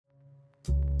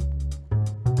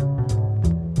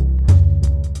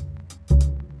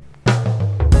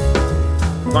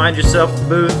Find yourself a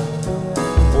booth,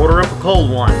 order up a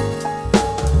cold one.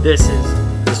 This is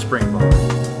the Spring Bar.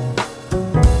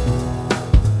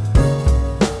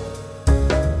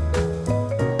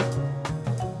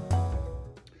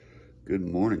 Good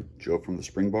morning, Joe from the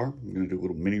Spring Bar. I'm going to do a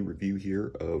little mini review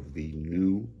here of the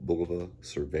new Bulova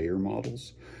Surveyor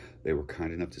models. They were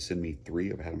kind enough to send me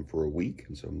 3. I've had them for a week,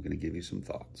 and so I'm going to give you some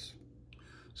thoughts.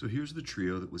 So here's the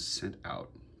trio that was sent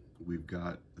out. We've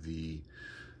got the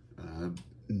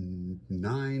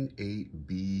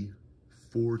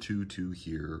 98B422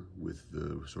 here with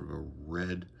the sort of a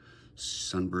red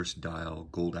sunburst dial,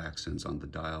 gold accents on the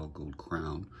dial, gold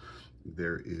crown.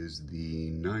 There is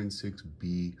the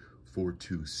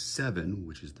 96B427,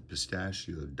 which is the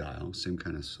pistachio dial, same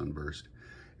kind of sunburst.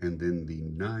 And then the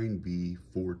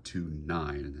 9B429,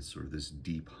 and it's sort of this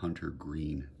deep hunter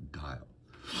green dial.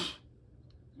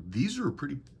 These are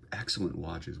pretty excellent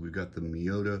watches. We've got the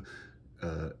Miyota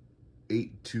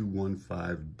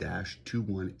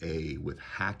 8215-21A with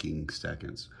hacking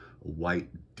seconds, a white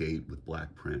date with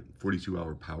black print,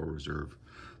 42-hour power reserve.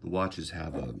 The watches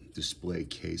have a display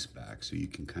case back so you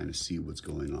can kind of see what's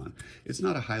going on. It's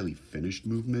not a highly finished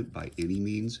movement by any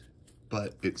means,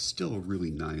 but it's still a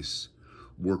really nice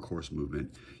workhorse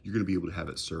movement. You're going to be able to have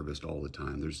it serviced all the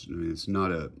time. It's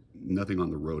not nothing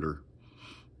on the rotor,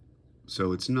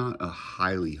 so it's not a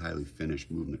highly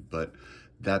finished movement, but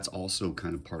that's also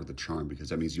kind of part of the charm, because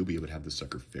that means you'll be able to have the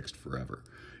sucker fixed forever.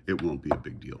 It won't be a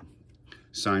big deal.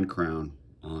 Signed crown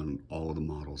on all of the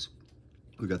models.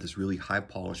 We've got this really high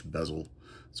polished bezel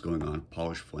that's going on,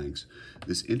 polished flanks,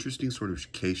 this interesting sort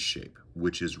of case shape,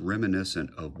 which is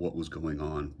reminiscent of what was going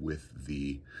on with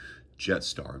the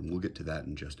Jetstar, and we'll get to that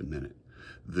in just a minute.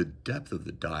 The depth of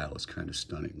the dial is kind of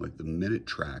stunning. Like the minute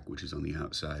track, which is on the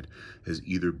outside, has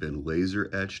either been laser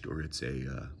etched or it's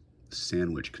a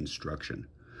sandwich construction.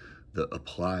 The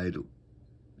applied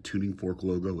tuning fork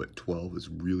logo at 12 is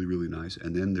really nice,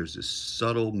 and then there's this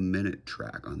subtle minute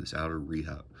track on this outer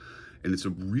rehaut, and it's a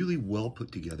really well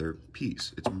put together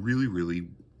piece. It's really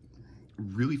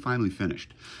finely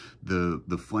finished.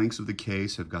 The flanks of the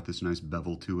case have got this nice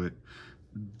bevel to it.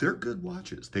 They're good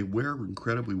watches. They wear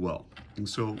incredibly well. And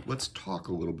so let's talk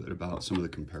a little bit about some of the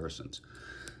comparisons.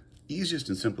 Easiest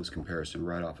and simplest comparison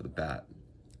right off of the bat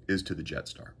is to the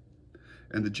Jetstar.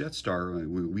 And the Jetstar,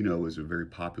 we know, is a very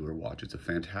popular watch. It's a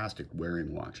fantastic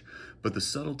wearing watch, but the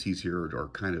subtleties here are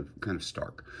kind of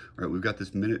stark. Right? We've got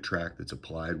this minute track that's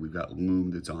applied. We've got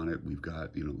lume that's on it. We've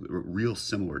got, you know, a real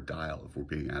similar dial, if we're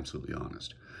being absolutely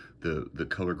honest. The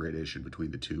color gradation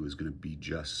between the two is going to be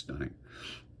just stunning.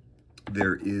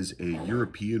 There is a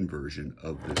European version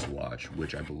of this watch,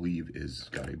 which I believe is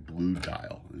got a blue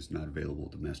dial. It's not available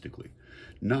domestically.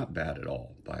 Not bad at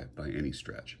all by any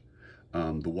stretch.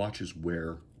 The watches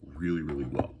wear really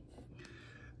well.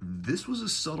 This was a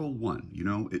subtle one. You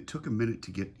know, it took a minute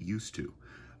to get used to.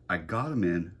 I got them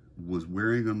in, was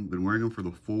wearing them, been wearing them for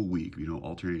the full week, you know,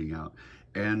 alternating out.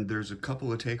 And there's a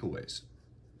couple of takeaways.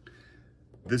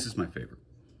 This is my favorite.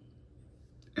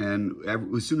 And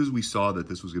as soon as we saw that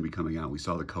this was going to be coming out, we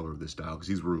saw the color of this dial, because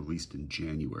these were released in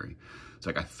January. It's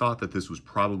like I thought that this was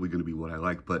probably going to be what I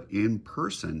liked, but in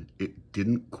person, it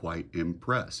didn't quite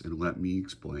impress. And let me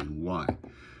explain why.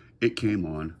 It came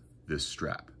on this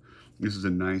strap. This is a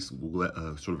nice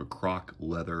sort of a croc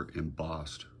leather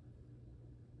embossed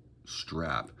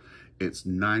strap. It's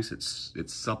nice,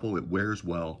 it's supple, it wears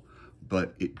well,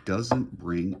 but it doesn't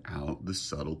bring out the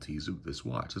subtleties of this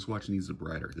watch. This watch needs the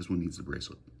brighter. This one needs the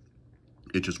bracelet.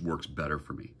 It just works better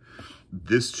for me.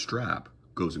 This strap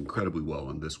goes incredibly well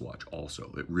on this watch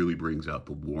also. It really brings out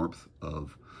the warmth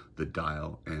of the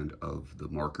dial and of the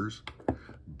markers,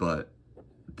 but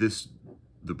the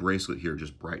bracelet here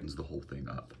just brightens the whole thing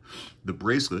up. The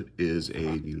bracelet is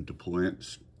a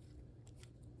deployant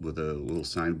with a little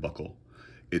signed buckle.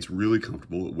 It's really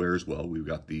comfortable. It wears well. We've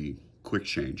got the quick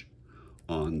change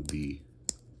on the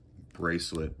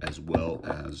bracelet as well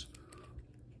as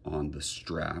on the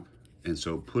strap, and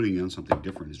so putting on something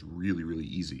different is really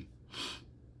easy.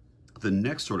 The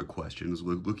next sort of question is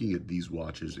looking at these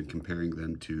watches and comparing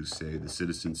them to, say, the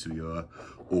Citizen Suya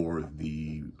or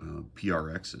the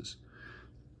PRXs.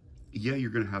 Yeah,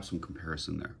 you're going to have some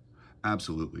comparison there.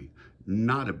 Absolutely.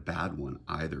 Not a bad one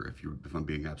either, if I'm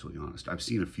being absolutely honest. I've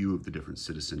seen a few of the different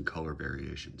Citizen color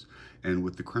variations. And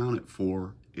with the crown at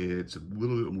 4, it's a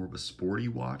little bit more of a sporty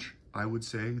watch, I would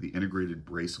say. The integrated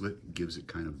bracelet gives it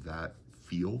kind of that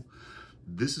feel.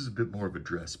 This is a bit more of a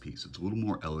dress piece. It's a little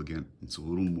more elegant. It's a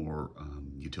little more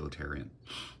utilitarian.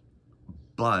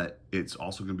 But it's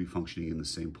also going to be functioning in the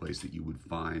same place that you would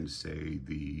find, say,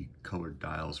 the colored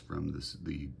dials from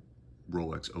the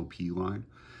Rolex OP line.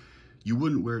 You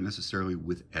wouldn't wear it necessarily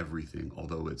with everything,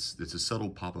 although it's a subtle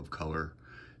pop of color.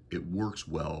 It works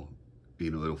well.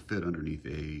 You know, it'll fit underneath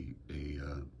a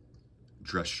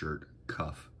dress shirt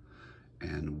cuff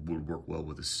and would work well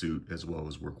with a suit as well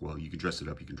as work well. You can dress it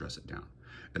up, you can dress it down.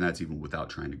 And that's even without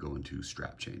trying to go into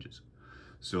strap changes.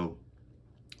 So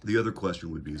the other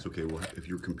question would be, okay, well, if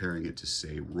you're comparing it to,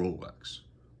 say, Rolex,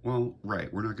 well,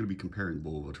 right, we're not going to be comparing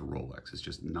Bulova to Rolex. It's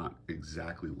just not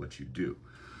exactly what you do.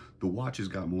 The watch has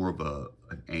got more of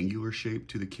an angular shape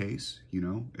to the case, you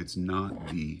know? It's not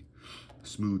the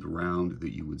smooth round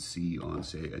that you would see on,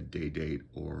 say, a day date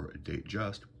or a date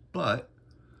just, but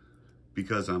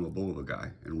because I'm a Bulova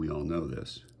guy, and we all know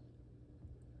this,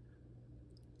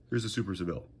 here's a Super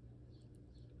Seville.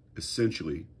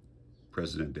 Essentially,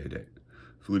 President Day date.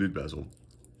 Fluted bezel,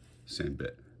 same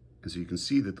bit. And so you can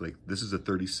see that, like, this is a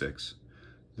 36,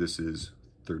 this is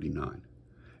 39.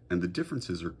 And the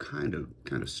differences are kind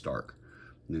of stark.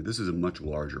 Now, this is a much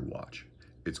larger watch.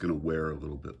 It's gonna wear a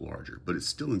little bit larger, but it's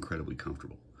still incredibly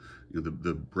comfortable. You know,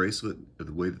 the bracelet,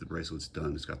 the way that the bracelet's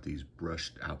done, it's got these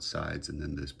brushed outsides and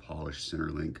then this polished center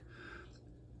link.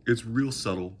 It's real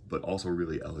subtle, but also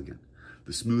really elegant.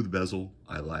 The smooth bezel,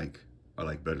 I like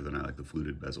better than I like the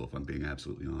fluted bezel, if I'm being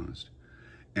absolutely honest.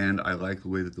 And I like the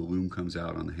way that the lume comes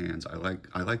out on the hands. I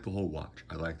like the whole watch.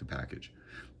 I like the package.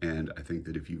 And I think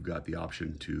that if you've got the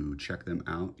option to check them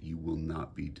out, you will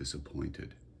not be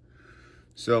disappointed.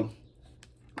 So,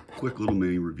 quick little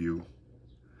mini review.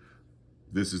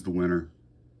 This is the winner.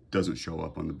 Doesn't show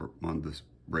up on the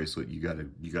bracelet. You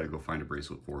gotta go find a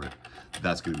bracelet for it.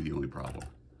 That's gonna be the only problem.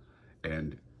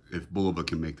 And if Bulova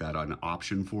can make that an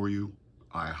option for you,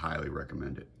 I highly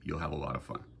recommend it. You'll have a lot of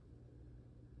fun.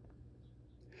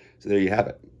 So there you have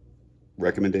it.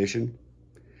 Recommendation?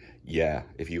 Yeah,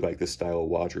 if you like this style of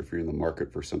watch, or if you're in the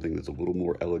market for something that's a little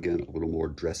more elegant, a little more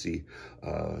dressy,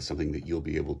 something that you'll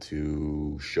be able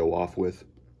to show off with,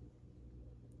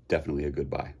 definitely a good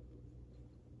buy.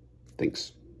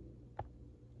 Thanks.